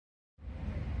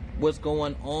What's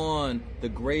going on? The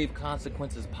Grave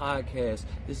Consequences podcast.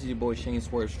 This is your boy Shane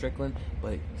Swerve Strickland,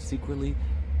 but secretly,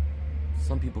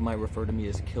 some people might refer to me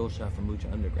as Killshot from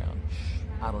Lucha Underground.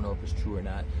 I don't know if it's true or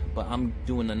not, but I'm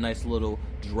doing a nice little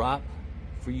drop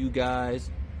for you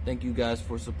guys. Thank you guys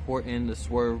for supporting the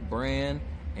Swerve brand.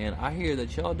 And I hear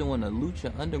that y'all doing a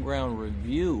Lucha Underground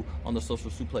review on the Social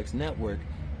Suplex Network.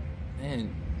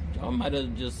 And y'all might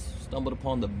have just stumbled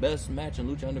upon the best match in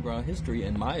Lucha Underground history,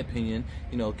 in my opinion.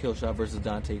 You know, Killshot versus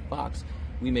Dante Fox.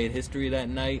 We made history that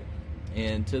night,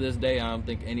 and to this day, I don't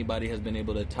think anybody has been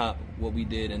able to top what we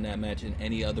did in that match in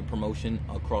any other promotion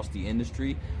across the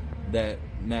industry. That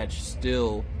match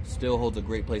still holds a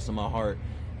great place in my heart,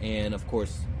 and of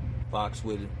course, Fox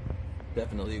would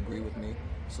definitely agree with me.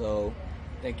 So,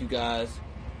 thank you guys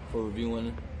for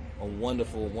reviewing a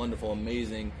wonderful, wonderful,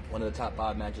 amazing, one of the top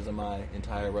 5 matches of my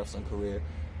entire wrestling career.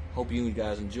 Hope you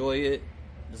guys enjoy it.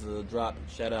 This is a drop.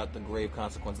 Shout out the Grave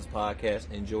Consequences podcast.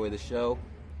 Enjoy the show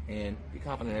and be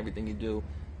confident in everything you do.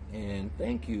 And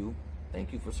thank you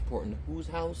for supporting whose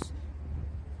house?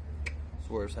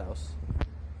 Swerve's house.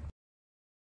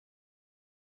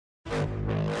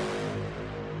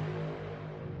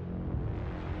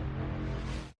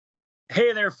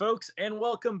 Hey there, folks, and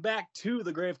welcome back to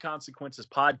the Grave Consequences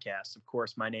podcast. Of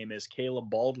course, my name is Caleb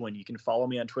Baldwin. You can follow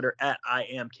me on Twitter at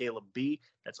IamCalebB.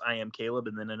 That's I am Caleb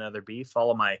and then another B.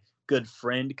 Follow my good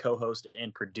friend, co-host,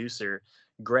 and producer,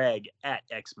 Greg, at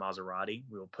X Maserati.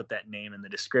 We will put that name in the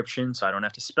description so I don't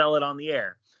have to spell it on the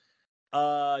air.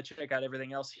 Check out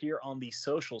everything else here on the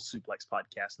Social Suplex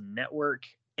Podcast Network,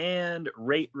 and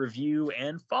rate, review,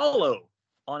 and follow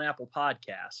on Apple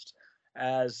Podcast.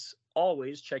 As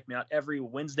always, check me out every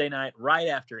Wednesday night right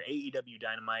after AEW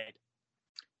Dynamite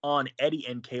on Eddie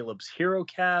and Caleb's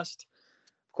HeroCast.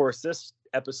 Of course, this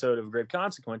episode of Grave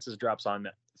Consequences drops on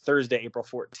Thursday, April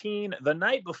 14. The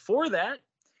night before that,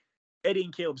 Eddie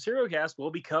and Caleb's HeroCast will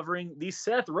be covering the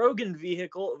Seth Rogen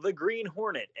vehicle, the Green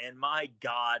Hornet. And my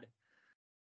God,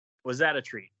 was that a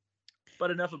treat.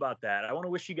 But enough about that. I want to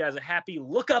wish you guys a happy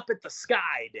Look Up at the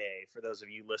Sky Day. For those of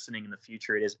you listening in the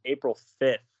future, it is April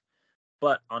 5th.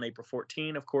 But on April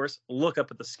 14, of course, Look Up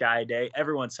at the Sky Day.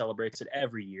 Everyone celebrates it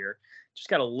every year. Just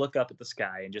got to look up at the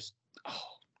sky and just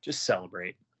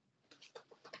celebrate.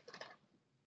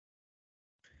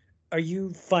 Are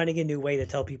you finding a new way to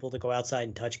tell people to go outside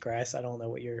and touch grass? I don't know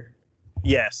what you're...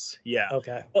 Yes, yeah.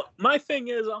 Okay. Well, my thing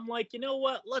is, I'm like, you know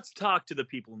what? Let's talk to the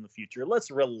people in the future.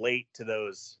 Let's relate to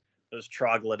those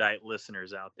troglodyte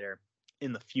listeners out there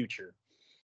in the future.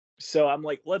 So I'm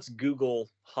like, let's Google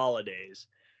holidays.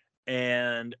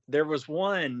 And there was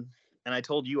one, and I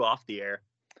told you off the air,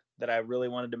 that I really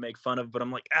wanted to make fun of, but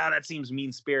I'm like, that seems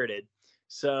mean-spirited.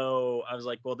 So I was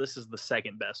like, well, this is the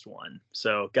second best one.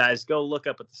 So guys, go look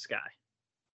up at the sky.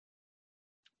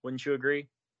 Wouldn't you agree?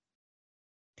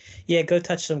 Yeah, go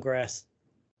touch some grass.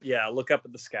 Yeah, look up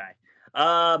at the sky.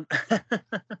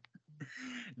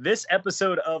 This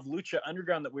episode of Lucha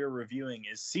Underground that we're reviewing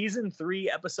is Season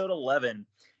 3, Episode 11.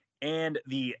 And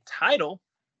the title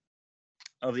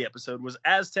of the episode was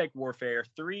Aztec Warfare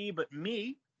 3, but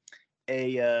me,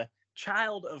 a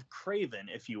child of Craven,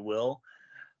 if you will,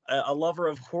 a lover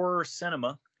of horror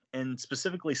cinema, and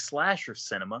specifically slasher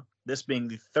cinema, this being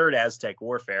the third Aztec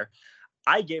Warfare,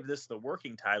 I gave this the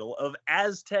working title of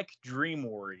Aztec Dream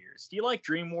Warriors. Do you like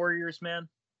Dream Warriors, man?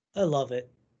 I love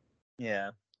it. Yeah.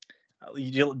 Do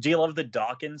you love the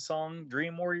Dawkins song,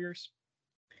 Dream Warriors?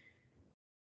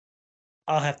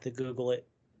 I'll have to Google it.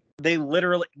 They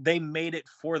made it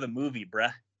for the movie,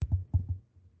 bruh.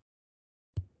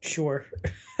 Sure.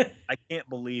 I can't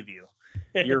believe you.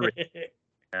 You're rich,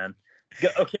 man.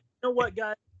 Okay, you know what,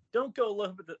 guys? Don't go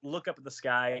look up at the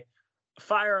sky.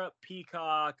 Fire up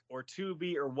Peacock or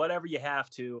Tubi or whatever you have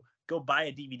to. Go buy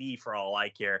a DVD for all I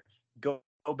care. Go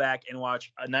back and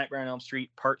watch A Nightmare on Elm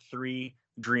Street Part 3,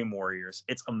 Dream Warriors.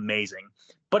 It's amazing.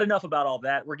 But enough about all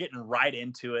that. We're getting right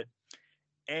into it.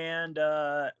 And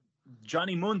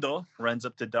Johnny Mundo runs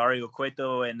up to Dario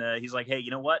Cueto and he's like, hey,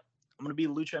 you know what? I'm going to be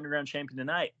Lucha Underground champion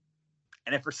tonight.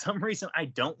 And if for some reason I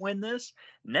don't win this,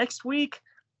 next week,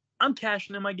 I'm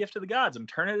cashing in my gift to the gods. I'm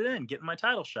turning it in, getting my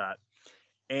title shot.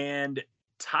 And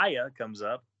Taya comes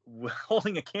up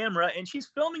holding a camera, and she's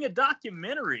filming a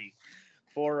documentary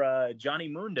for Johnny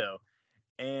Mundo.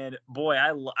 And boy,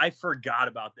 I forgot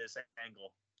about this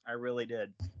angle. I really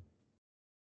did.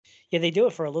 Yeah, they do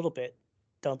it for a little bit,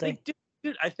 don't they?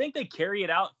 Dude, I think they carry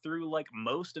it out through like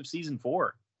most of season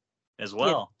 4 as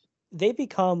well. Yeah, they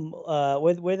become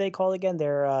what are they called again?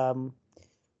 They're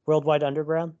Worldwide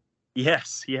Underground.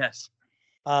 Yes.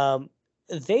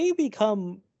 They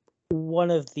become one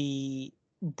of the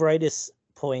brightest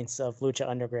points of Lucha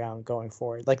Underground going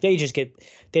forward. Like they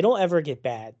don't ever get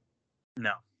bad.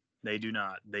 No, they do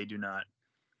not. They do not.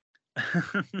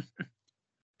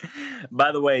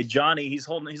 By the way, Johnny, he's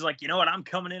like, you know what? I'm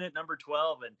coming in at number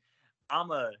 12, and I'm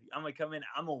gonna come in.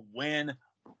 I'm gonna win.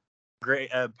 Great.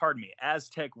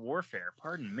 Aztec Warfare.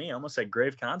 Pardon me. I almost said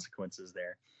Grave Consequences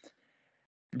there.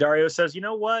 Dario says, you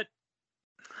know what?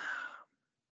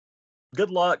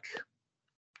 Good luck,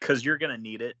 because you're gonna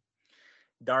need it.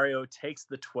 Dario takes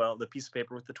the piece of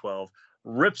paper with the 12,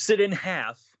 rips it in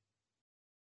half,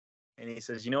 and he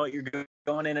says, you know what? You're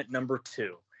going in at number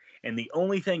 2. And the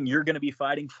only thing you're going to be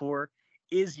fighting for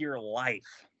is your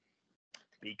life.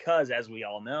 Because, as we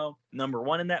all know, number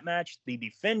 1 in that match, the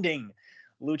defending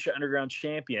Lucha Underground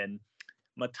champion,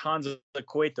 Matanza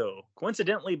Cueto.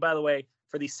 Coincidentally, by the way,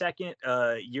 for the second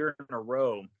year in a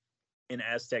row in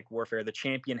Aztec Warfare, the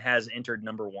champion has entered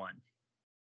number 1.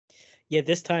 Yeah,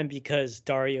 this time because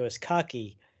Dario is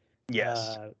cocky.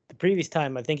 Yes. The previous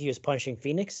time, I think he was punching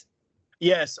Phoenix.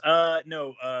 Yes.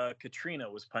 No, Katrina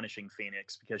was punishing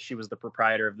Phoenix because she was the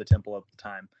proprietor of the temple at the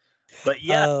time. But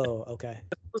yeah. Oh, okay.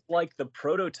 This was like the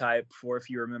prototype for, if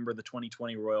you remember, the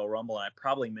 2020 Royal Rumble. And I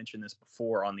probably mentioned this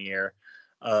before on the air,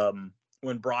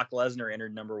 when Brock Lesnar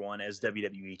entered number 1 as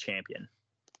WWE champion.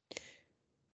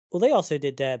 Well, they also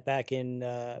did that back in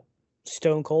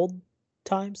Stone Cold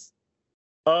times.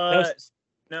 No.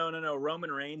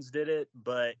 Roman Reigns did it,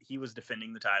 but he was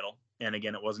defending the title. And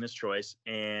again, it wasn't his choice.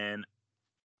 And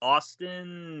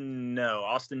Austin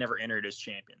never entered as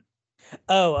champion.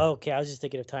 Oh, okay. I was just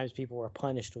thinking of times people were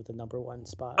punished with the number 1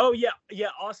 spot. Oh, yeah.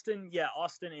 Austin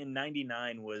in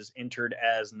 99 was entered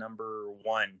as number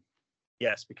 1.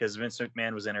 Yes, because Vince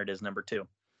McMahon was entered as number 2.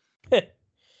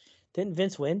 Didn't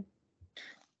Vince win?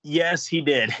 Yes, he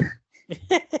did.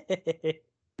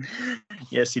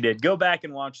 Yes, he did. Go back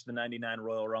and watch the 99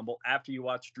 Royal Rumble after you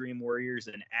watch Dream Warriors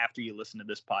and after you listen to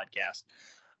this podcast.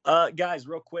 Guys,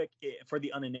 real quick, for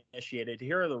the uninitiated,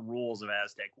 here are the rules of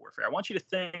Aztec Warfare. I want you to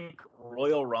think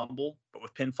Royal Rumble, but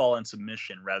with pinfall and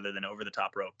submission rather than over the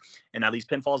top rope. And now these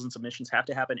pinfalls and submissions have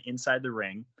to happen inside the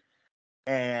ring.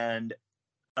 And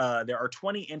there are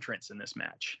 20 entrants in this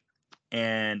match.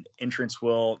 And entrants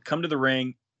will come to the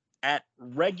ring at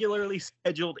regularly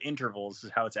scheduled intervals, is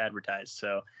how it's advertised.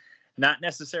 So not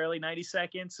necessarily 90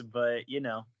 seconds, but,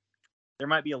 there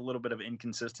might be a little bit of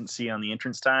inconsistency on the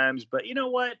entrance times. But you know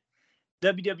what?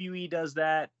 WWE does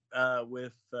that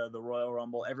with the Royal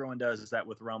Rumble. Everyone does that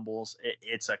with Rumbles.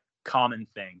 It's a common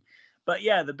thing. But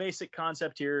yeah, the basic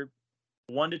concept here,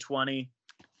 1 to 20.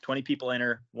 20 people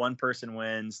enter, 1 person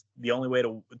wins. The only way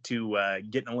to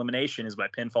get an elimination is by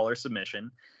pinfall or submission.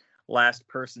 Last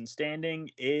person standing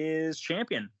is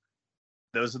champion.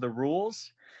 Those are the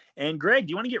rules. And Greg,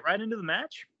 do you want to get right into the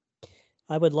match?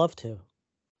 I would love to.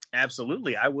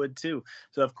 Absolutely, I would too.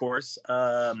 So, of course,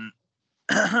 Matanza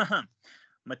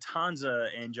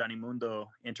and Johnny Mundo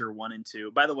enter 1 and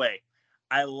 2. By the way,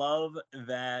 I love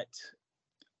that,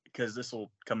 because this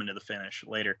will come into the finish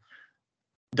later.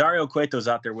 Dario Cueto's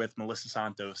out there with Melissa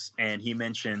Santos, and he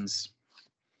mentions,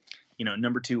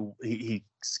 number 2, he's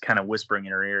kind of whispering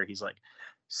in her ear. He's like,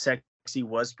 Sexy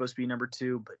was supposed to be number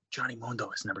 2, but Johnny Mundo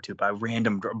is number 2 by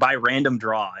random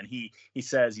draw. And he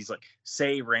says, he's like,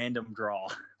 say random draw.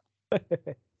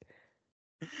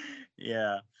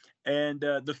 Yeah. And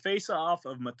the face-off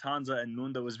of Matanza and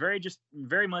Mundo was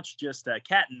very much just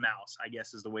cat and mouse, I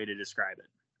guess is the way to describe it.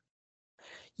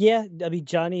 Yeah, I mean,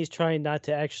 Johnny is trying not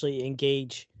to actually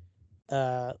engage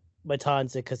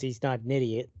Matanza because he's not an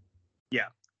idiot. Yeah,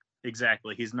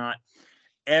 exactly. He's not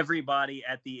everybody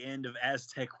at the end of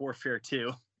Aztec Warfare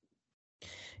 2.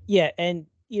 Yeah, and,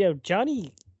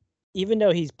 Johnny, even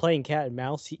though he's playing cat and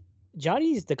mouse,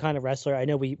 Johnny's the kind of wrestler, I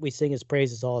know we sing his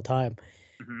praises all the time,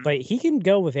 but he can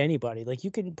go with anybody. Like,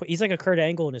 he's like a Kurt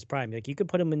Angle in his prime. Like, you could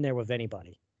put him in there with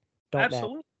anybody.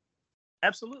 Absolutely.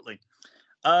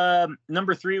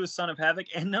 Number 3 was Son of Havoc,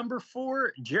 and number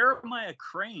 4, Jeremiah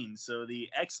Crane. So the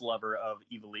ex-lover of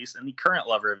Ivelisse and the current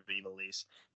lover of Ivelisse.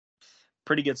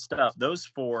 Pretty good stuff. Those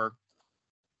 4,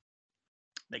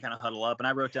 they kind of huddle up, and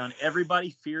I wrote down,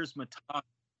 everybody fears Matanza.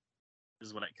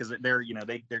 Is what because they're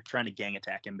they're trying to gang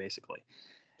attack him basically.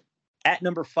 At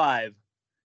number 5,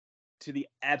 to the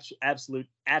absolute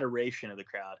adoration of the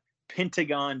crowd,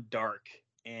 Pentagon Dark,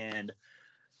 and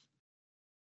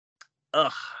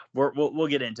we'll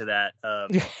get into that.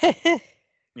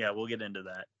 Yeah, we'll get into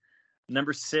that.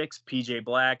 Number 6, PJ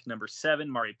Black. Number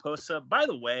 7, Mariposa. By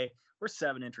the way, we're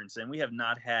 7 entrants in. We have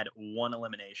not had 1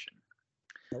 elimination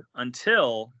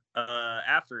until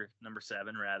after number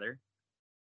 7, rather.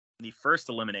 The first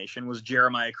elimination was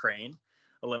Jeremiah Crane.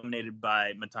 eliminated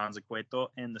by Matanza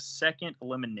Cueto. And the second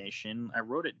elimination, I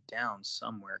wrote it down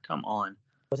somewhere. Come on.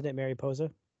 Wasn't it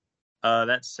Mariposa?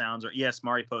 That sounds right. Yes,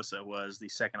 Mariposa was the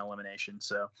second elimination.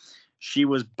 So she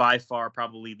was by far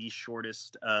probably the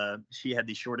shortest. She had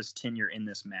the shortest tenure in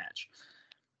this match.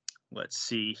 Let's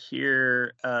see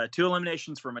here. 2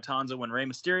 eliminations for Matanza when Rey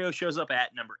Mysterio shows up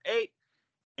at number 8.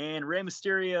 And Rey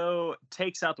Mysterio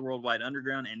takes out the Worldwide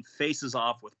Underground and faces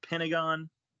off with Pentagon.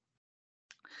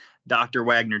 Dr.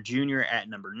 Wagner Jr. at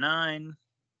number 9.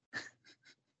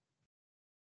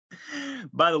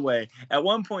 By the way, at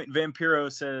one point,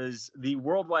 Vampiro says the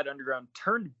Worldwide Underground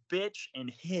turned bitch and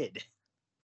hid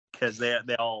because they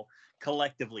all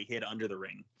collectively hid under the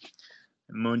ring.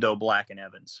 Mundo, Black, and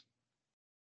Evans.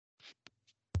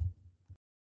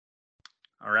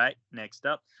 All right, next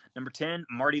up, number 10,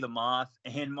 Marty the Moth.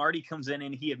 And Marty comes in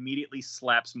and he immediately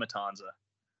slaps Matanza.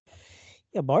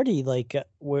 Yeah, Marty, do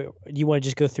you want to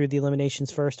just go through the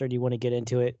eliminations first, or do you want to get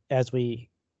into it as we...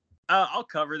 I'll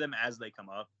cover them as they come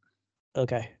up.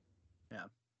 Okay.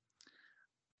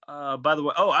 Yeah. By the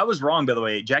way, I was wrong, by the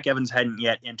way. Jack Evans hadn't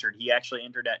yet entered. He actually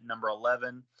entered at number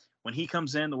 11. When he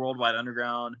comes in, the Worldwide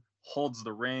Underground holds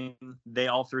the ring. They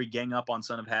all 3 gang up on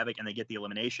Son of Havoc, and they get the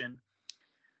elimination.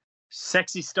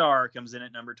 Sexy Star comes in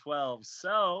at number 12.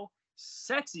 So,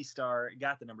 Sexy Star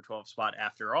got the number 12 spot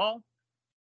after all.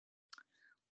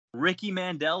 Ricky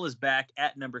Mandel is back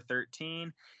at number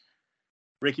 13.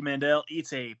 Ricky Mandel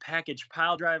eats a package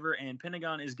pile driver, and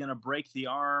Pentagon is going to break the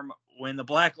arm when the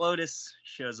Black Lotus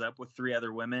shows up with 3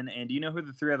 other women. And do you know who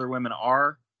the 3 other women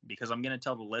are? Because I'm going to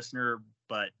tell the listener,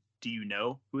 but do you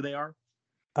know who they are?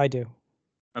 I do.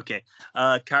 Okay.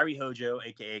 Kairi Hojo,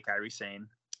 a.k.a. Kairi Sane,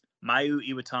 Mayu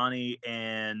Iwatani,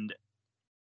 and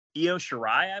Io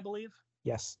Shirai, I believe?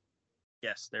 Yes.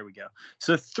 Yes, there we go.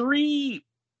 So 3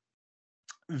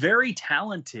 very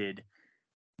talented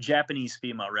Japanese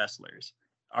female wrestlers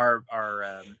are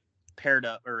paired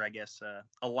up, or I guess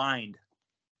aligned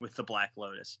with the Black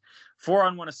Lotus.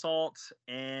 4-on-1 assault,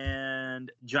 and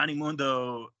Johnny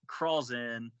Mundo crawls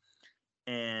in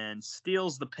and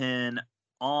steals the pin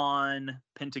on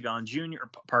Pentagon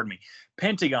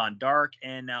Pentagon Dark,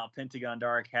 and now Pentagon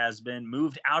Dark has been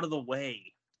moved out of the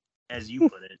way, as you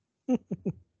put it.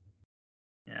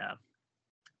 Yeah.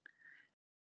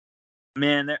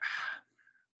 Man, there.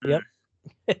 Yep.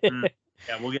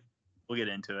 Yeah, we'll get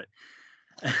into it.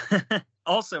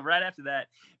 Also, right after that,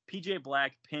 PJ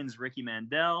Black pins Ricky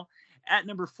Mandel. At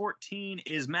number 14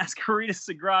 is Mascarita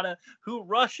Sagrada, who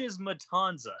rushes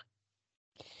Matanza.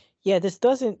 Yeah, this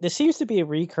seems to be a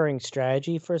recurring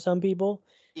strategy for some people.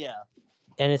 Yeah.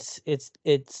 And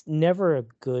it's never a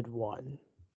good one.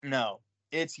 No.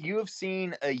 You have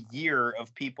seen a year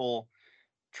of people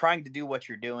trying to do what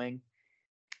you're doing.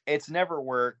 It's never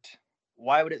worked.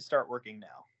 Why would it start working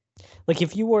now? Like,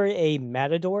 if you were a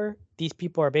matador, these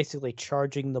people are basically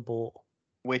charging the bull.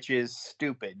 Which is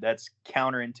stupid. That's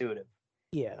counterintuitive.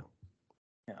 Yeah.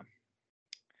 Yeah.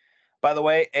 By the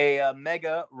way, a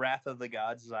mega Wrath of the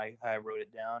Gods, as I wrote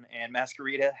it down, and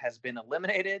Mascarita has been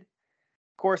eliminated.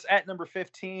 Of course, at number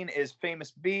 15 is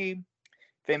Famous B.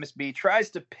 Famous B tries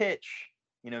to pitch,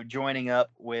 joining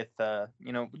up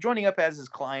as his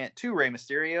client to Rey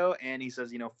Mysterio, and he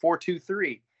says,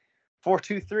 423.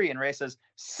 423, and Rey says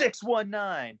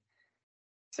 619.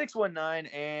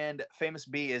 619, and Famous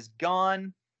B is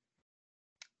gone.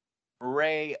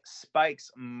 Rey spikes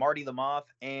Marty the Moth,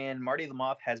 and Marty the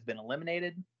Moth has been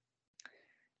eliminated.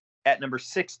 At number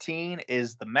 16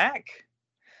 is the Mac.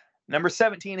 Number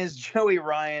 17 is Joey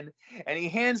Ryan, and he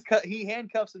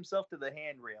handcuffs himself to the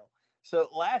handrail. So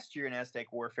last year in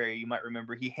Aztec Warfare, you might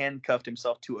remember, he handcuffed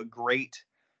himself to a grate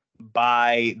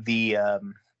by the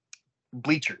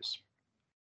bleachers.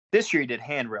 This year he did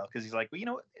handrail because he's like,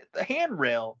 well, the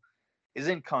handrail is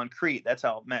in concrete. That's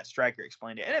how Matt Stryker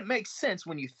explained it. And it makes sense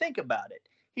when you think about it.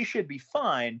 He should be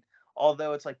fine,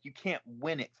 although it's like you can't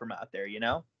win it from out there,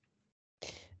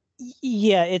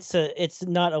 Yeah, it's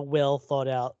not a well thought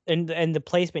out. And the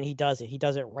placement he does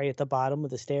it right at the bottom of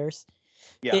the stairs.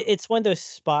 Yeah. It's one of those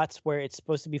spots where it's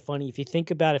supposed to be funny. If you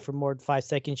think about it for more than 5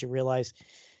 seconds, you realize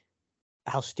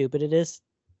how stupid it is.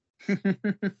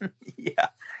 Yeah.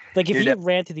 Like, if he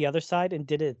ran to the other side and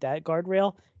did it at that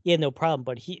guardrail, yeah, no problem.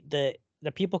 But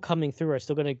the people coming through are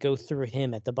still going to go through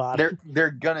him at the bottom.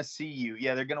 They're going to see you.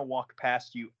 Yeah, they're going to walk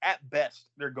past you. At best,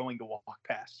 they're going to walk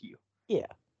past you. Yeah.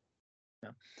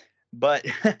 But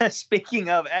speaking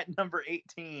of, at number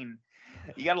 18,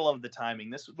 you got to love the timing.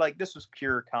 This was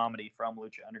pure comedy from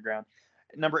Lucha Underground.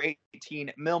 Number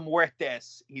 18, Mil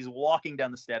Muertes. He's walking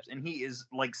down the steps, and he is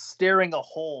like staring a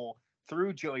hole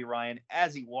through Joey Ryan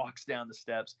as he walks down the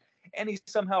steps, and he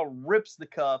somehow rips the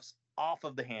cuffs off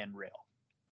of the handrail.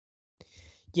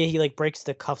 Yeah, he like breaks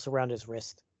the cuffs around his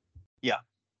wrist. Yeah.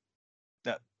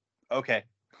 Okay.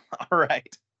 All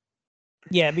right.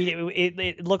 Yeah, I mean,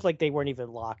 it looked like they weren't even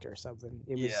locked or something.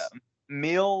 It was... Yeah.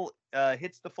 Meal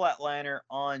hits the flatliner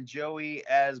on Joey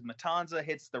as Matanza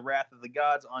hits the Wrath of the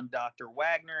Gods on Dr.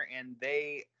 Wagner, and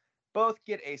they both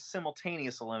get a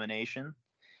simultaneous elimination.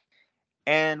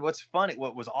 And what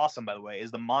was awesome, by the way,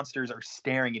 is the monsters are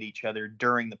staring at each other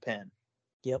during the pin.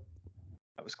 Yep.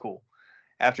 That was cool.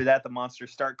 After that, the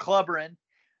monsters start clubbering.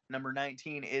 Number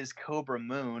 19 is Cobra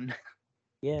Moon.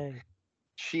 Yeah.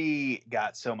 She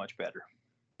got so much better.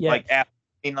 Yeah. Like, I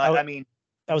mean, I was going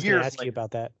to years ask you later.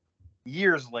 about that.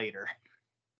 Years later.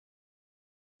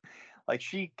 Like,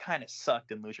 she kind of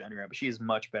sucked in Lucha Underground, but she is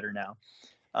much better now.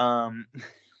 Well,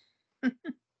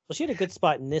 she had a good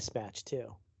spot in this match,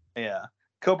 too. Yeah.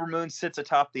 Cobra Moon sits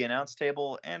atop the announce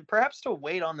table, and perhaps to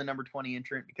wait on the number 20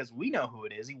 entrant, because we know who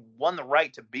it is. He won the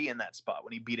right to be in that spot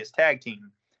when he beat his tag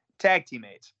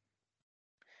teammates.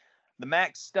 The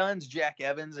Mac stuns Jack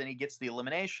Evans, and he gets the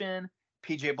elimination.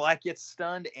 PJ Black gets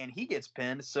stunned, and he gets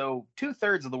pinned. So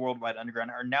 2/3 of the Worldwide Underground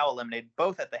are now eliminated,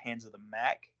 both at the hands of the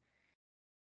Mac.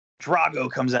 Drago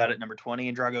comes out at number 20,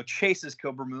 and Drago chases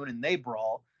Cobra Moon, and they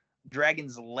brawl.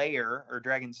 Dragon's Lair, or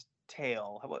Dragon's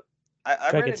Tail. How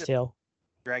about Dragon's Tail.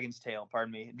 Dragon's Tail,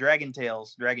 pardon me. Dragon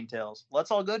Tails.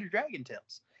 Let's all go to Dragon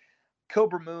Tails.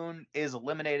 Cobra Moon is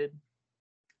eliminated.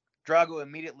 Drago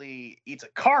immediately eats a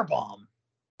car bomb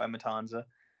by Matanza,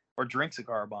 or drinks a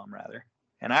car bomb, rather.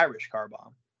 An Irish car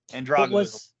bomb. And Drago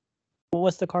what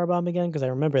was the car bomb again? Because I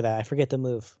remember that. I forget the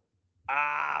move.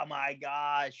 Ah, my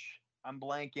gosh. I'm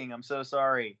blanking. I'm so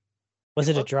sorry. Was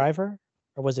it a driver?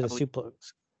 Or was it a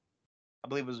suplex? I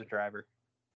believe it was a driver.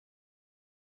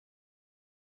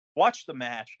 Watch the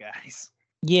match, guys.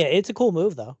 Yeah, it's a cool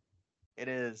move, though. It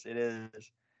is.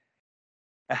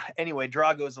 Anyway,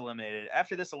 Drago is eliminated.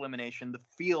 After this elimination, the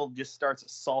field just starts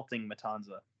assaulting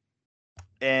Matanza.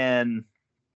 And,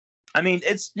 I mean,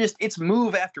 it's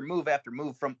move after move after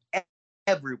move from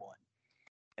everyone.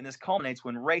 And this culminates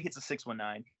when Ray hits a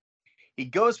 619. He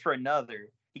goes for another.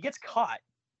 He gets caught.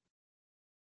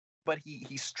 But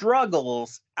he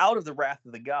struggles out of the Wrath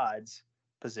of the Gods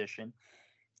position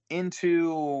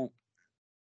into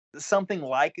something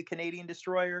like a Canadian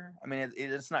Destroyer. I mean,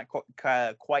 it's not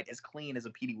quite as clean as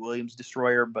a Petey Williams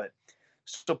Destroyer, but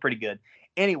still pretty good.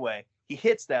 Anyway, he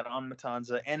hits that on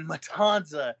Matanza, and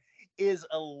Matanza is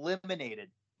eliminated.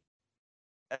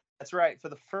 That's right. For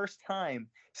the first time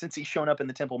since he's shown up in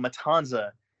the temple,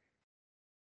 Matanza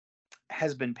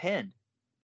has been pinned.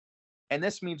 And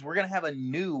this means we're going to have a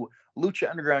new Lucha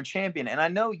Underground champion. And I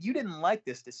know you didn't like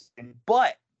this decision,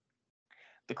 but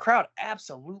the crowd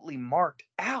absolutely marked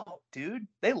out, dude.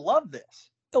 They love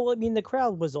this. Oh, I mean, the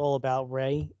crowd was all about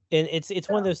Ray. And it's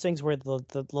one of those things where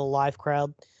the live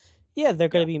crowd, yeah, they're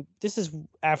going to be... This is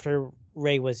after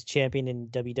Ray was champion in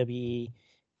WWE.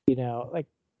 You know, like,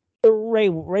 Ray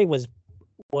was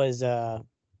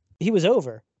he was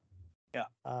over. Yeah.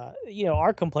 You know,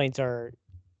 our complaints are...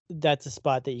 That's a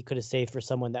spot that you could have saved for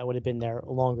someone that would have been there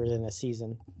longer than a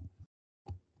season.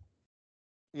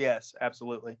 Yes,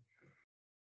 absolutely.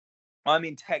 Well, I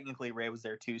mean, technically Ray was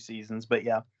there 2 seasons, but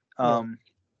yeah.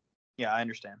 Yeah, I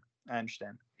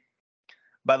understand.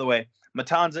 By the way,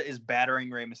 Matanza is battering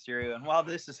Rey Mysterio, and while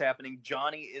this is happening,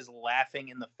 Johnny is laughing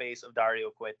in the face of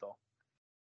Dario Cueto.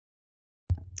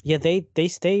 Yeah, they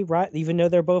stay right, even though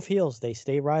they're both heels, they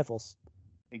stay rivals.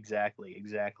 Exactly.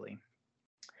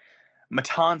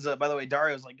 Matanza, by the way,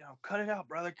 Dario's like, "No, cut it out,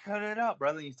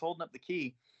 brother. He's holding up the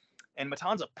key. And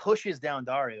Matanza pushes down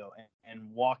Dario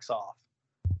and walks off.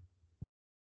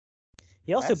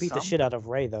 He also beat the shit out of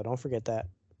Ray, though. Don't forget that.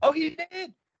 Oh, he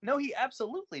did? No, he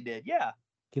absolutely did. Yeah.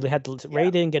 Ray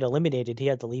didn't get eliminated. He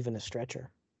had to leave in a stretcher.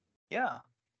 Yeah.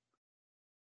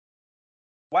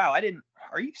 Wow,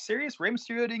 are you serious? Rey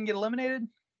Mysterio didn't get eliminated?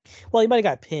 Well, he might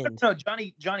have got pinned. No,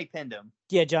 Johnny pinned him.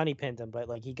 Yeah, Johnny pinned him, but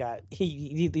like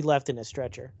he left in a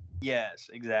stretcher. Yes,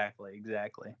 exactly.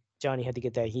 Johnny had to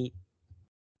get that heat.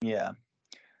 Yeah.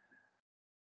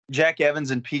 Jack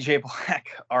Evans and PJ Black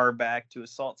are back to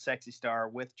assault Sexy Star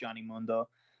with Johnny Mundo.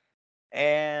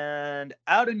 And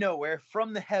out of nowhere,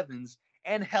 from the heavens,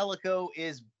 Angelico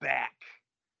is back.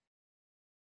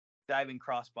 Diving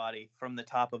crossbody from the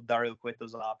top of Dario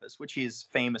Cueto's office, which he is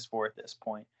famous for at this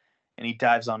point. And he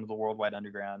dives onto the Worldwide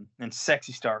Underground. And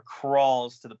Sexy Star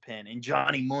crawls to the pin. And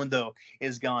Johnny Mundo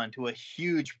is gone to a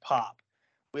huge pop.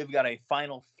 We've got a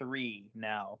final 3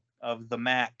 now of the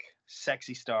Mac,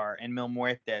 Sexy Star, and Mil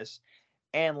Muertes.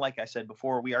 And like I said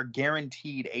before, we are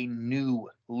guaranteed a new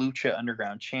Lucha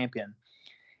Underground champion.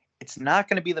 It's not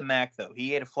going to be the Mac, though.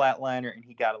 He ate a flatliner and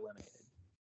he got eliminated.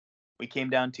 We came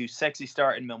down to Sexy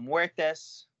Star and Mil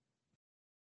Muertes.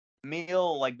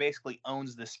 Mil, like, basically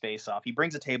owns this face off. He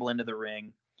brings a table into the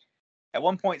ring. At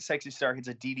one point, Sexy Star hits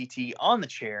a DDT on the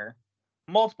chair.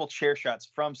 Multiple chair shots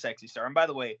from Sexy Star. And by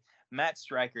the way, Matt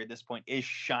Stryker at this point is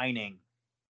shining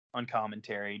on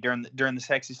commentary during the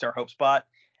Sexy Star Hope spot.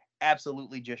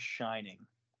 Absolutely just shining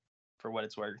for what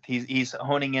it's worth. He's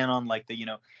honing in on, like, the,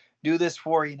 do this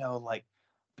for, like,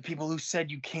 the people who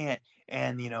said you can't,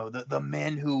 and, the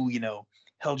men who,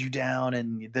 held you down,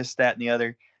 and this, that, and the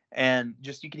other. And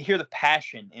just, you can hear the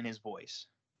passion in his voice.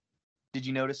 Did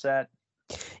you notice that?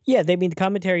 Yeah, the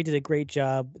commentary did a great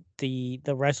job. The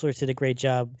wrestlers did a great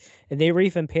job, and they were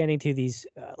even panning to these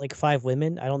like 5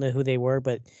 women. I don't know who they were,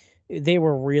 but they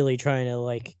were really trying to,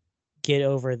 like, get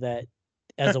over that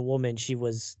as a woman she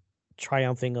was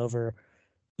triumphing over,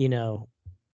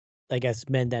 I guess,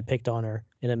 men that picked on her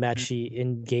in a match she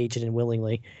engaged in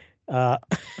willingly. But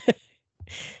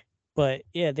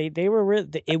yeah, they were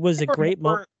really. It was a great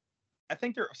moment. I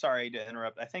think they're, sorry to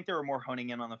interrupt. I think they were more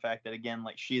honing in on the fact that, again,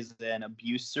 like, she is an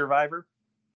abuse survivor.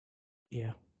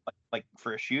 Yeah. Like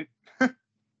for a shoot.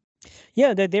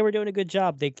 Yeah, they were doing a good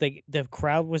job. The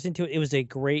crowd was into it. It was a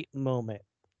great moment.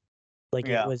 Like,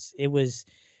 yeah. it was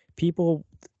people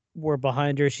were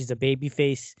behind her. She's a baby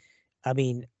face. I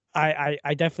mean, I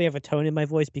definitely have a tone in my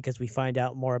voice because we find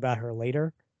out more about her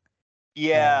later.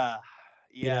 Yeah.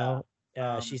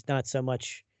 She's not so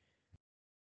much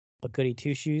a goody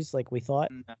two shoes like we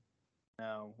thought.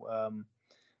 No.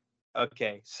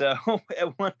 Okay, so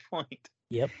at one point,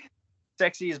 yep,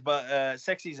 Sexy's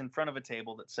in front of a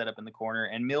table that's set up in the corner,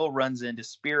 and Mil runs in to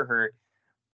spear her.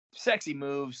 Sexy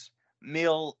moves.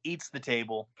 Mil eats the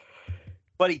table,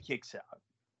 but he kicks out.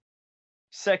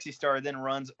 Sexy Star then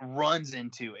runs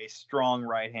into a strong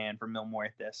right hand from Mil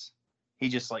Muertes. He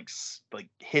just like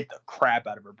hit the crap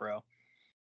out of her, bro.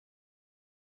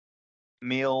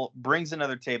 Mil brings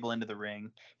another table into the ring.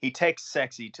 He takes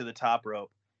Sexy to the top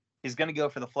rope. He's going to go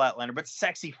for the flatliner, but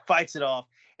Sexy fights it off,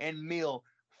 and Mil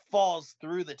falls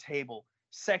through the table.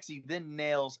 Sexy then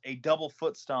nails a double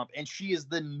foot stomp, and she is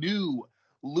the new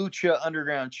Lucha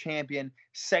Underground champion.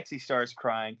 Sexy Star's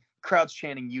crying. Crowd's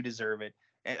chanting, "You deserve it."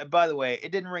 And by the way,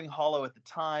 it didn't ring hollow at the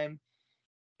time.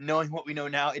 Knowing what we know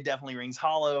now, it definitely rings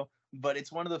hollow. But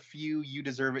it's one of the few "you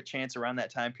deserve it" chants around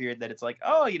that time period that it's like,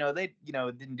 oh, they,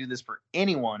 didn't do this for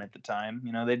anyone at the time.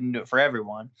 They didn't do it for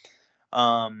everyone.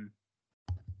 But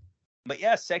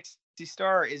yeah, Sexy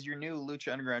Star is your new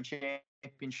Lucha Underground champion.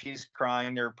 She's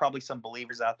crying. There are probably some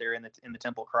believers out there in the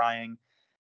temple crying.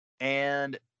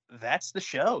 And that's the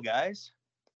show, guys.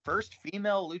 First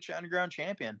female Lucha Underground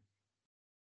champion.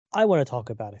 I want to talk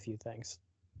about a few things.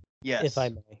 Yes. If I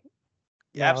may.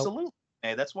 Yeah, absolutely.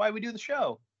 Hey, that's why we do the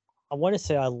show. I want to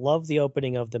say I love the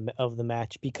opening of the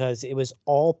match because it was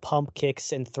all pump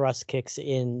kicks and thrust kicks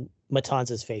in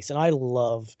Matanza's face, and I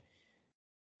love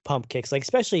pump kicks, like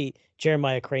especially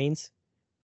Jeremiah Crane's.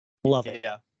 Love it.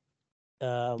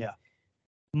 Yeah.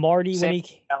 Marty Sam when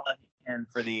he and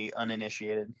for the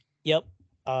uninitiated. Yep.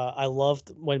 I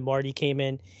loved when Marty came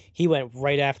in. He went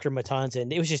right after Matanza,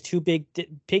 and it was just two big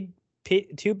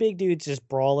dudes just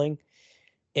brawling.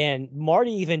 And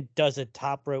Marty even does a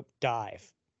top rope dive.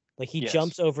 Like he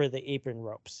jumps over the apron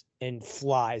ropes and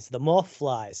flies. The moth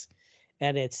flies.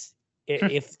 And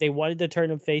if they wanted to turn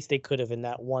him face, they could have in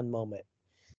that one moment.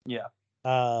 Yeah.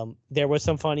 There was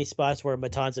some funny spots where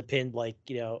Matanza pinned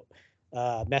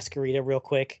Masquerita real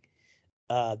quick.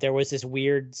 There was this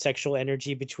weird sexual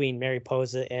energy between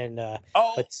Mariposa and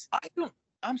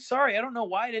I'm sorry, I don't know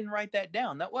why I didn't write that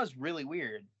down. That was really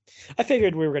weird. I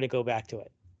figured we were going to go back to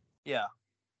it. Yeah.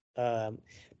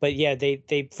 But yeah,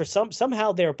 they for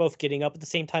somehow they were both getting up at the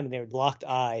same time and they were locked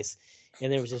eyes,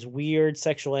 and there was this weird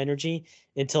sexual energy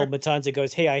until Matanza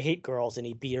goes, "Hey, I hate girls," and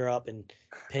he beat her up and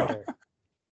pinned her.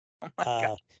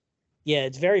 Yeah,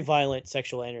 it's very violent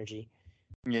sexual energy.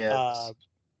 Yeah.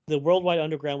 The Worldwide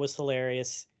Underground was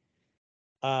hilarious.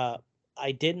 I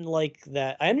didn't like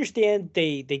that. I understand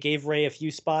they gave Ray a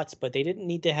few spots, but they didn't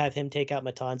need to have him take out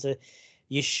Matanza.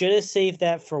 You should have saved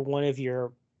that for one of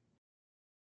your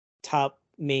top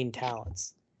main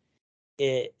talents.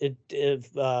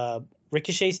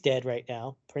 Ricochet's dead right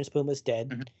now. Prince Puma's dead.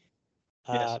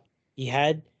 Mm-hmm. Yes. You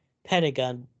had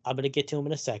Pentagon. I'm going to get to him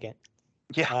in a second.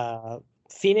 Yeah.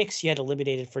 Phoenix, you had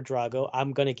eliminated for Drago.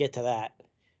 I'm going to get to that.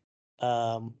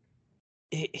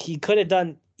 He could have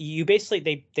done. You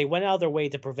basically they went out of their way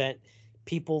to prevent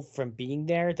people from being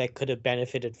there that could have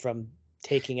benefited from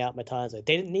taking out Matanza.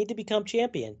 They didn't need to become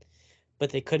champion, but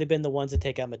they could have been the ones to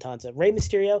take out Matanza. Rey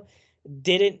Mysterio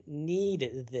didn't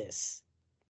need this.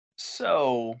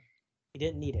 So He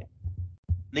didn't need it.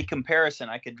 The comparison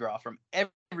I could draw from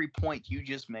every point you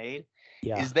just made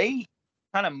is they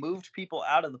kind of moved people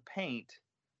out of the paint,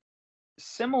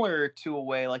 similar to a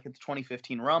way like at the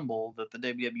 2015 Rumble that the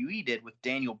WWE did with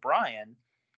Daniel Bryan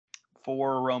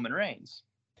for Roman Reigns.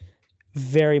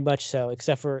 Very much so,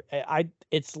 except for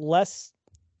it's less.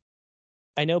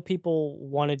 I know people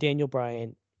wanted Daniel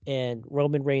Bryan, and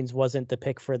Roman Reigns wasn't the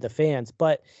pick for the fans,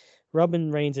 but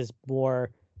Roman Reigns is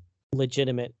more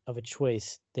legitimate of a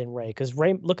choice than Ray, because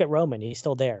look at Roman, he's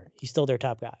still there. He's still their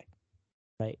top guy,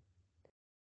 right?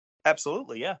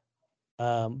 Absolutely, yeah.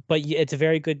 But it's a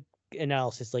very good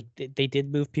analysis. Like they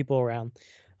did move people around.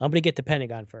 I'm gonna get to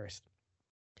Pentagon first.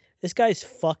 This guy's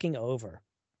fucking over,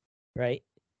 right?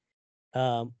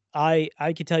 I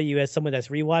can tell you as someone that's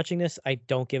rewatching this, I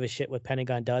don't give a shit what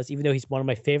Pentagon does, even though he's one of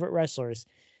my favorite wrestlers.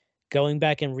 Going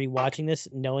back and rewatching this,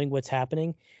 knowing what's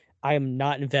happening, I am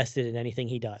not invested in anything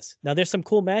he does. Now there's some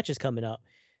cool matches coming up,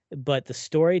 but the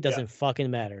story doesn't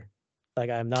fucking matter. Like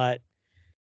I'm not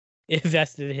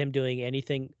invested in him doing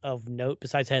anything of note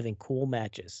besides having cool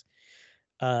matches.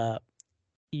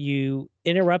 You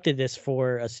interrupted this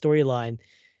for a storyline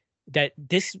that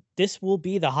this will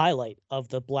be the highlight of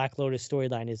the Black Lotus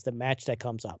storyline, is the match that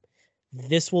comes up.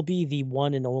 This will be the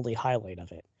one and only highlight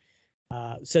of it.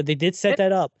 So they did set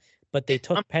that up, but they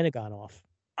took Pentagon off.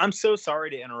 I'm so sorry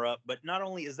to interrupt, but not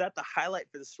only is that the highlight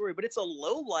for the story, but it's a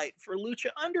low light for Lucha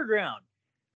Underground.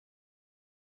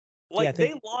 Like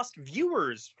they lost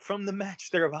viewers from the match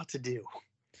they're about to do.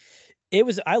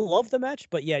 I love the match,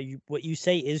 but yeah, what you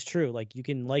say is true. Like you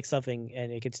can like something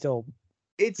and it could still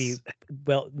be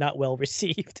not well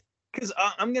received. Because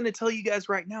I'm going to tell you guys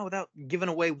right now, without giving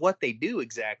away what they do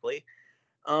exactly,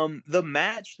 the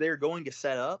match they're going to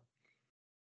set up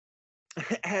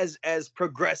as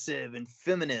progressive and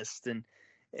feminist and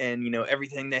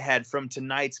everything they had from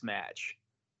tonight's match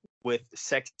with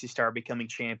Sexy Star becoming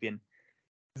champion.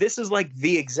 This is like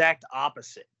the exact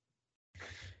opposite.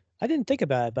 I didn't think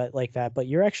about it but like that, but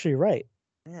you're actually right.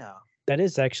 Yeah. That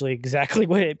is actually exactly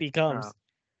what it becomes.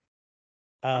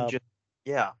 I'm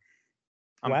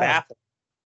wow. baffled.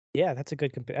 Yeah, that's a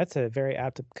good that's a very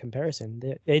apt comparison.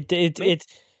 Maybe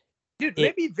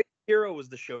Vic Hero was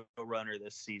the showrunner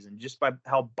this season, just by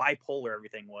how bipolar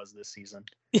everything was this season.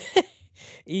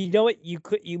 You know what?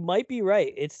 You might be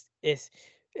right. It's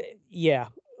yeah,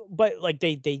 but like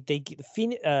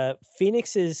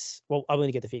Phoenix is, well, I'm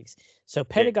gonna get the Phoenix. So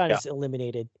Pentagon is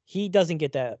eliminated. He doesn't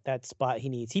get that spot he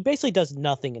needs. He basically does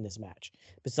nothing in this match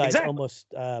besides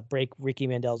almost break Ricky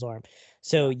Mandel's arm.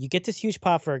 So you get this huge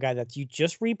pop for a guy that you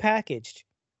just repackaged.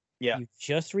 Yeah, you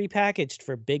just repackaged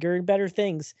for bigger and better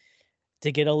things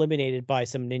to get eliminated by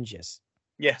some ninjas.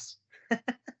 Yes. All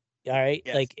right.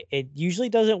 Yes. Like it usually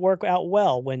doesn't work out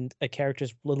well when a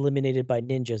character's eliminated by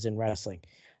ninjas in wrestling.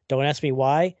 Don't ask me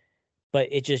why, but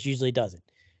it just usually doesn't.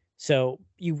 So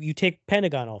you take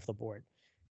Pentagon off the board.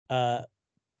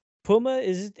 Puma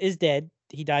is dead.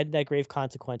 He died in that Grave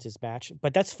Consequences match,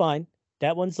 but that's fine.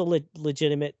 That one's a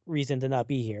legitimate reason to not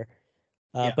be here.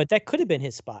 But that could have been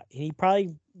his spot. He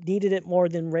probably needed it more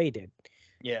than Ray did.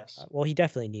 Yes. Well, he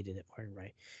definitely needed it more than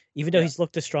Ray. Even though he's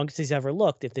looked the strongest he's ever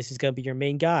looked, if this is going to be your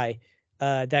main guy,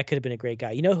 that could have been a great guy.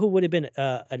 You know who would have been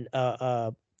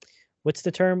what's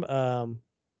the term?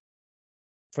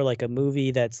 For like a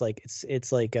movie that's like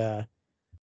it's like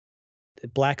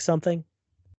black something.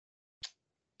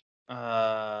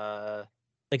 Like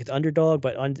it's underdog,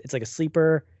 but it's like a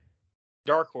sleeper.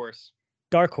 Dark Horse.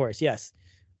 Dark Horse, yes.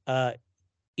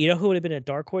 You know who would have been a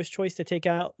Dark Horse choice to take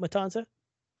out Matanza?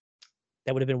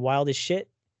 That would have been wild as shit.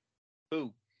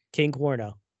 Who? King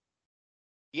Cuerno.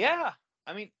 Yeah,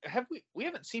 I mean, we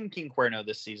haven't seen King Cuerno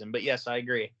this season, but yes, I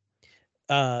agree.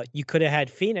 You could have had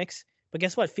Phoenix, but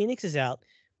guess what? Phoenix is out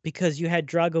because you had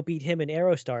Drago beat him and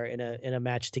Aerostar in a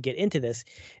match to get into this,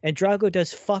 and Drago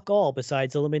does fuck all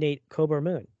besides eliminate Cobra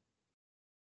Moon.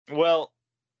 Well,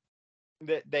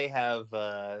 they have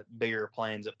bigger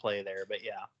plans at play there, but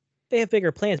yeah, they have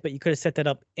bigger plans. But you could have set that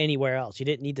up anywhere else. You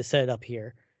didn't need to set it up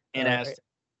here. And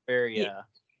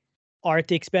or at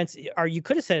the expense, or you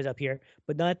could have set it up here,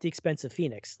 but not at the expense of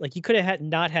Phoenix. Like you could have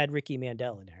not had Ricky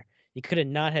Mandel in there. You could have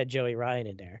not had Joey Ryan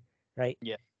in there, right?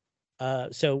 Yeah.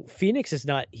 So Phoenix is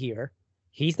not here.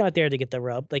 He's not there to get the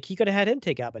rub. Like he could have had him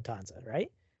take out Matanza, right?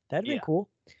 That'd been cool.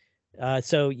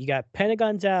 So you got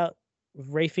Pentagon's out,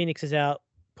 Ray Phoenix is out,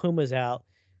 Puma's out.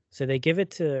 So they give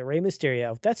it to Rey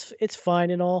Mysterio. It's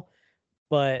fine and all,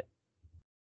 but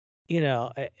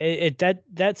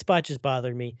that spot just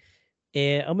bothered me.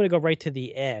 And I'm gonna go right to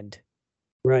the end,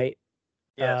 right?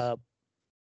 Yes.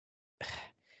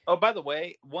 Oh, by the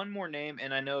way, one more name,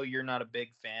 and I know you're not a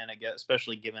big fan, I guess,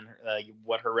 especially given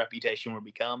what her reputation would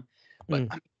become. But I mean,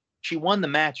 she won the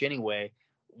match anyway.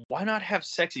 Why not have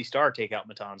Sexy Star take out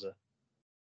Matanza?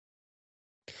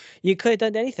 You could have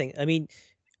done anything. I mean,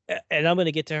 and I'm going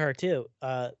to get to her too.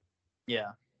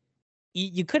 Yeah.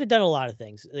 You could have done a lot of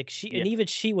things. Like Yeah. and even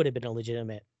she would have been a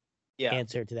legitimate Yeah.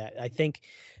 answer to that. I think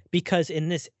because in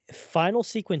this final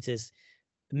sequences,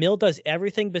 Mill does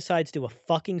everything besides do a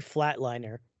fucking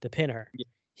flatliner to pin her. Yeah.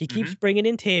 He keeps bringing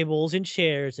in tables and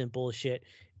chairs and bullshit.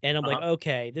 And I'm like,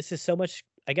 okay, this is so much,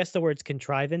 I guess the word's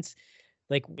contrivance.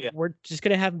 Like, we're just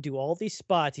going to have him do all these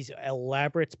spots, these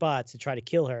elaborate spots to try to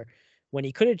kill her when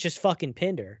he could have just fucking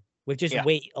pinned her with just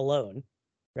weight alone.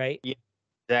 Right? Yeah,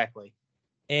 exactly.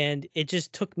 And it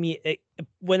just took me,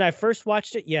 when I first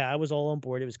watched it, I was all on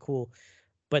board. It was cool.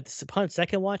 But upon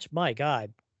second watch, my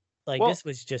God, like this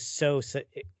was just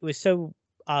it was so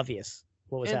obvious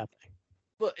what was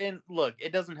happening. Look,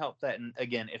 it doesn't help that, and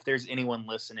again, if there's anyone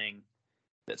listening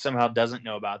that somehow doesn't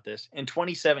know about this, in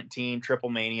 2017, Triple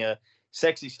Mania,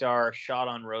 Sexy Star shot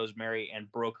on Rosemary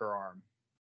and broke her arm.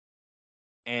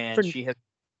 And she has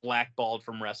blackballed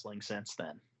from wrestling since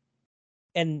then.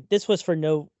 And this was for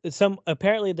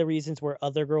apparently the reasons were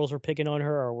other girls were picking on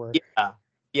her or were.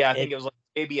 Yeah, I think it was like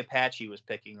maybe Apache was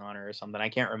picking on her or something. I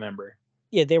can't remember.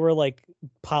 Yeah, they were like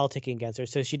politicking against her.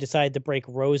 So she decided to break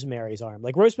Rosemary's arm.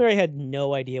 Like Rosemary had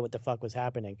no idea what the fuck was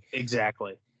happening.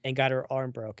 Exactly. And got her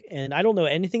arm broke. And I don't know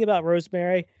anything about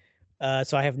Rosemary.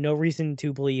 So I have no reason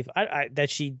to believe that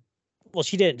she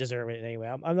didn't deserve it anyway.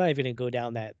 I'm not even going to go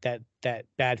down that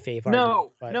bad faith.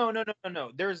 No.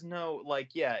 There's no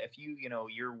if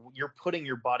you're putting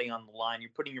your body on the line,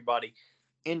 you're putting your body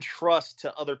in trust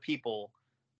to other people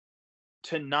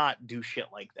to not do shit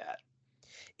like that.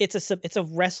 It's a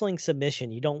wrestling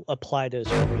submission. You don't apply those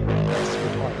for real. That's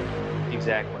retarded.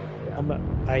 Exactly.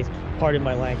 I pardon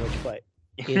my language, but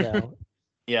it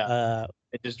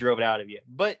just drove it out of you.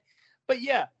 But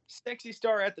yeah, Sexy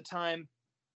Star at the time,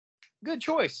 good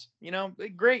choice.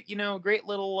 Great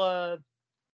little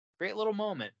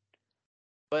moment.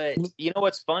 But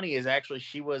what's funny is actually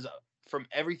she was, from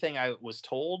everything I was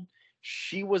told,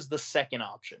 she was the second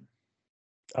option.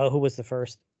 Oh, who was the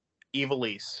first?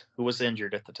 Ivelisse, who was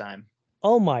injured at the time.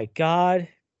 Oh my God.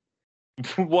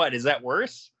 What, is that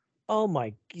worse? Oh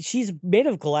my, she's made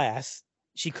of glass.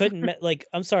 She couldn't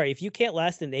I'm sorry, if you can't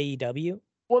last in AEW.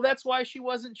 Well, that's why she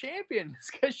wasn't champion. It's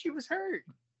because she was hurt.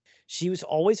 She was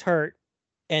always hurt,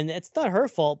 and it's not her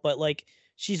fault, but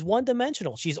she's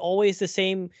one-dimensional. She's always the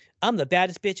same. I'm the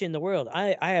baddest bitch in the world.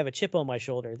 I have a chip on my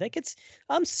shoulder.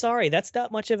 I'm sorry, that's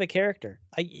not much of a character.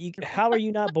 How are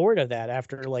you not bored of that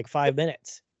after 5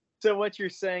 minutes? So what you're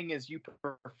saying is you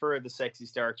prefer the Sexy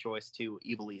Star choice to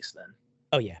Ivelisse then?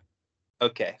 Oh yeah.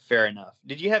 Okay, fair enough.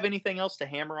 Did you have anything else to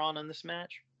hammer on in this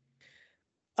match?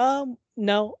 No.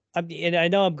 And I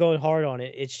know I'm going hard on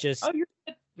it. It's just. Oh,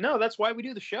 no, that's why we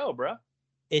do the show, bro.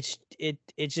 It's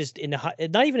just not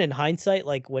even in hindsight.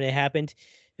 Like when it happened,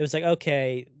 it was like,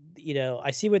 okay,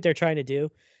 I see what they're trying to do,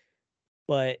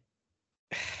 but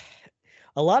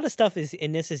a lot of stuff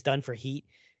is done for heat,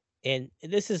 and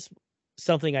this is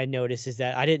something I noticed is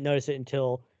that I didn't notice it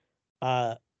until,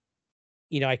 I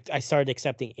started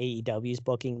accepting AEW's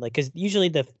booking, because usually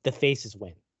the faces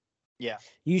win. Yeah.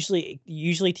 Usually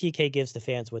TK gives the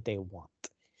fans what they want.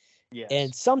 Yes.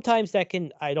 And sometimes I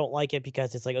don't like it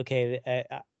because it's like, okay,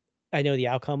 I know the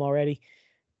outcome already.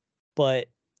 But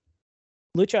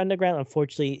Lucha Underground,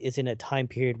 unfortunately, is in a time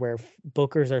period where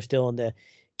bookers are still in the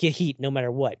get heat no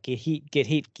matter what. Get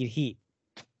heat.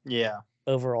 Yeah.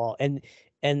 Overall. And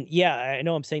yeah, I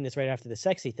know I'm saying this right after the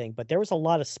sexy thing, but there was a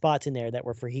lot of spots in there that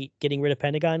were for heat. Getting rid of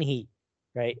Pentagon, heat.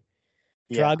 Right?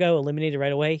 Yeah. Drago eliminated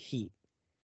right away, heat.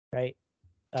 Right?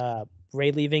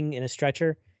 Ray leaving in a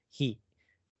stretcher, heat.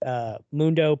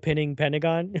 Mundo pinning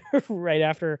Pentagon right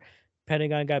after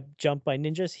Pentagon got jumped by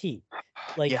ninjas, heat.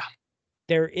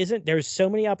 There's so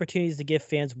many opportunities to give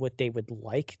fans what they would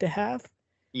like to have.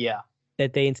 Yeah.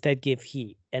 That they instead give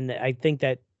heat. And I think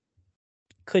that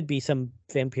could be some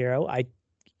Vampiro. I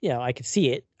could see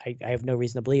it. I have no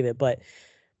reason to believe it, but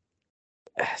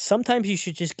sometimes you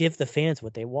should just give the fans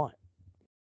what they want.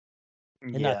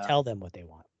 And not tell them what they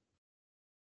want.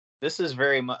 This is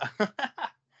very much.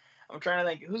 I'm trying to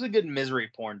think who's a good misery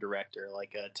porn director,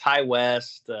 like Ty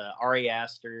West, Ari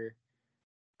Aster.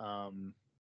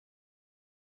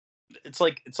 It's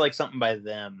like something by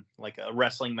them, like a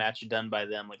wrestling match done by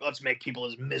them. Like, let's make people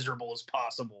as miserable as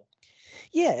possible.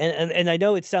 Yeah, and I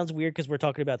know it sounds weird because we're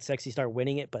talking about Sexy Star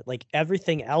winning it, but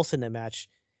everything else in the match,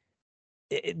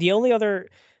 a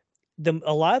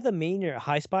lot of the main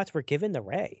high spots were given to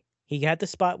Ray. He got the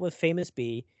spot with Famous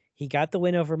B. He got the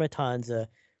win over Matanza.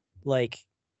 Like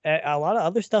a lot of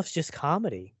other stuff's just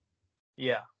comedy.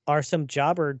 Yeah. Or some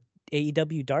jobber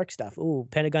AEW dark stuff. Ooh,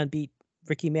 Pentagon beat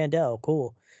Ricky Mandel.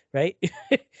 Cool, right?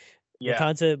 Yeah.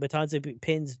 Matanza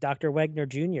pins Dr. Wagner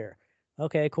Jr.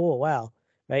 Okay, cool. Wow.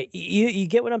 Right? You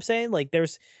get what I'm saying? Like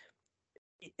there's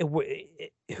who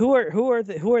are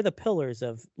the pillars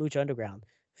of Lucha Underground?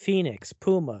 Phoenix,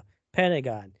 Puma,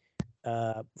 Pentagon.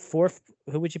 Fourth,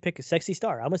 who would you pick? A Sexy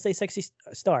Star. I'm gonna say Sexy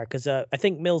Star because I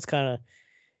think Mills kind of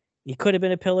he could have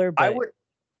been a pillar. But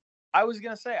I was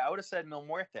gonna say I would have said Mil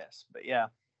Muertes, but yeah.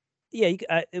 Yeah,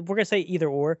 we're gonna say either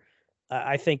or.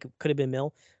 I think could have been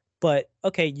Mill, but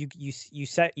okay, you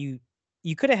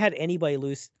could have had anybody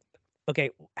lose.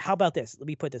 Okay, how about this? Let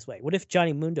me put it this way: what if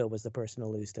Johnny Mundo was the person to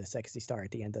lose to Sexy Star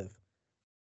at the end of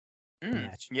the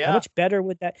match? Yeah. How much better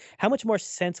would that? How much more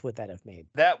sense would that have made?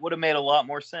 That would have made a lot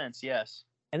more sense. Yes.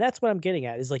 And that's what I'm getting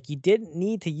at. Is like you didn't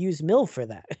need to use Mill for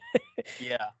that.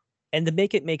 Yeah. And to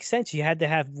make it make sense, you had to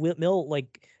have Mill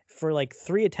like for like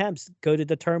 3 attempts go to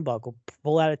the turnbuckle,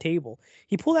 pull out a table.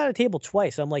 He pulled out a table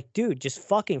twice. I'm like, dude, just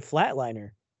fucking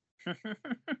flatliner.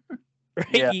 Right?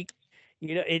 Yeah.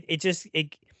 You know,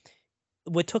 it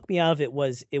what took me out of it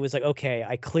was like, okay,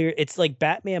 it's like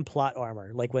Batman plot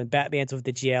armor, like when Batman's with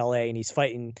the GLA and he's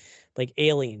fighting like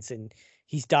aliens and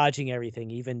he's dodging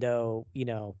everything, even though, you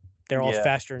know, they're all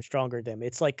faster and stronger than him.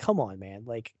 It's like, come on, man.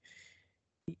 Like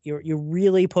you're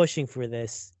really pushing for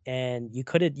this and you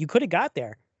could have got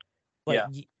there.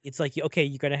 But it's like, okay,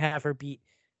 you're going to have her beat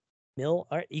Mill.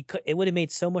 It would have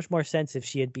made so much more sense if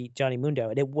she had beat Johnny Mundo,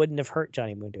 and it wouldn't have hurt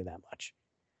Johnny Mundo that much.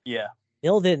 Yeah.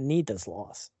 Mill didn't need this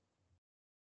loss.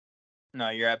 No,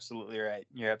 you're absolutely right.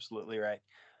 You're absolutely right.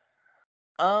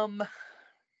 Yeah,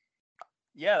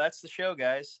 that's the show,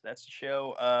 guys. That's the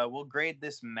show. We'll grade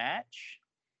this match.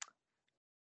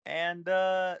 And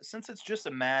since it's just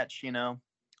a match, you know,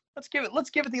 let's give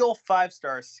it the old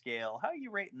 5-star scale. How are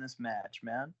you rating this match,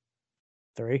 man?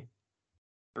 3.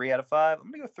 3 out of 5.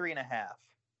 I'm gonna go 3.5.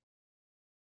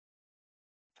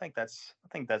 I think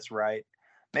that's right.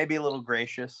 Maybe a little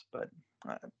gracious, but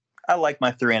I like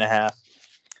my 3.5.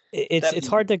 It's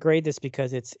hard to grade this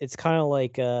because it's kind of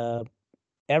like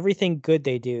everything good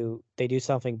they do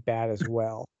something bad as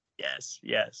well. Yes.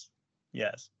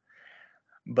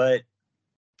 But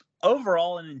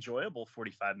overall, an enjoyable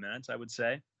 45 minutes, I would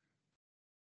say.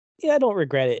 Yeah, I don't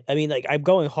regret it. I mean, like I'm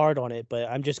going hard on it, but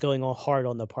I'm just going all hard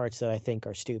on the parts that I think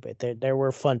are stupid. There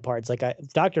were fun parts, like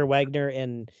Dr. Wagner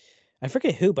and I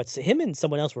forget who, but him and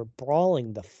someone else were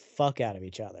brawling the fuck out of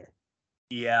each other.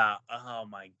 Yeah. Oh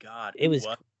my God. It was.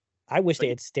 I wish they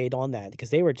had stayed on that because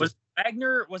they were just.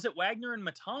 Was it Wagner and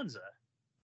Matanza?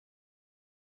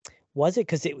 Was it?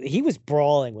 Because he was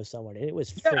brawling with someone. And it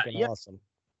was freaking awesome.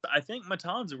 I think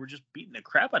Matanza were just beating the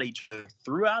crap out of each other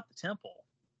throughout the temple.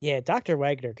 Yeah, Dr.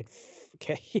 Wagner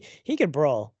he could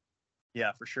brawl.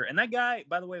 Yeah, for sure. And that guy,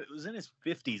 by the way, was in his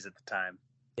 50s at the time.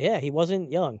 Yeah, he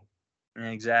wasn't young.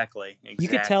 Exactly. You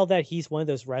could tell that he's one of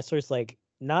those wrestlers, like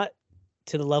not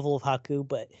to the level of Haku,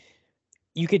 but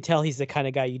you could tell he's the kind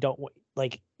of guy you don't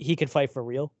like. He could fight for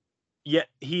real. Yeah,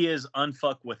 he is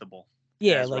unfuckwithable.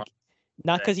 Yeah, like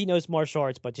not because he knows martial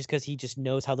arts, but just because he just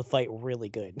knows how to fight really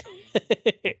good.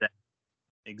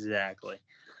 Exactly.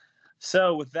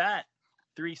 So with that,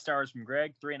 3 stars from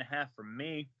Greg, 3.5 from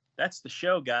me. That's the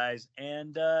show, guys.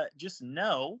 And just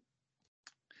know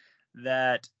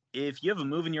that if you have a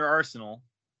move in your arsenal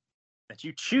that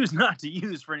you choose not to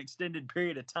use for an extended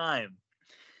period of time,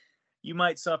 you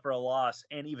might suffer a loss,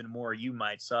 and even more, you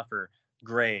might suffer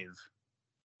grave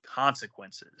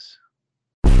consequences.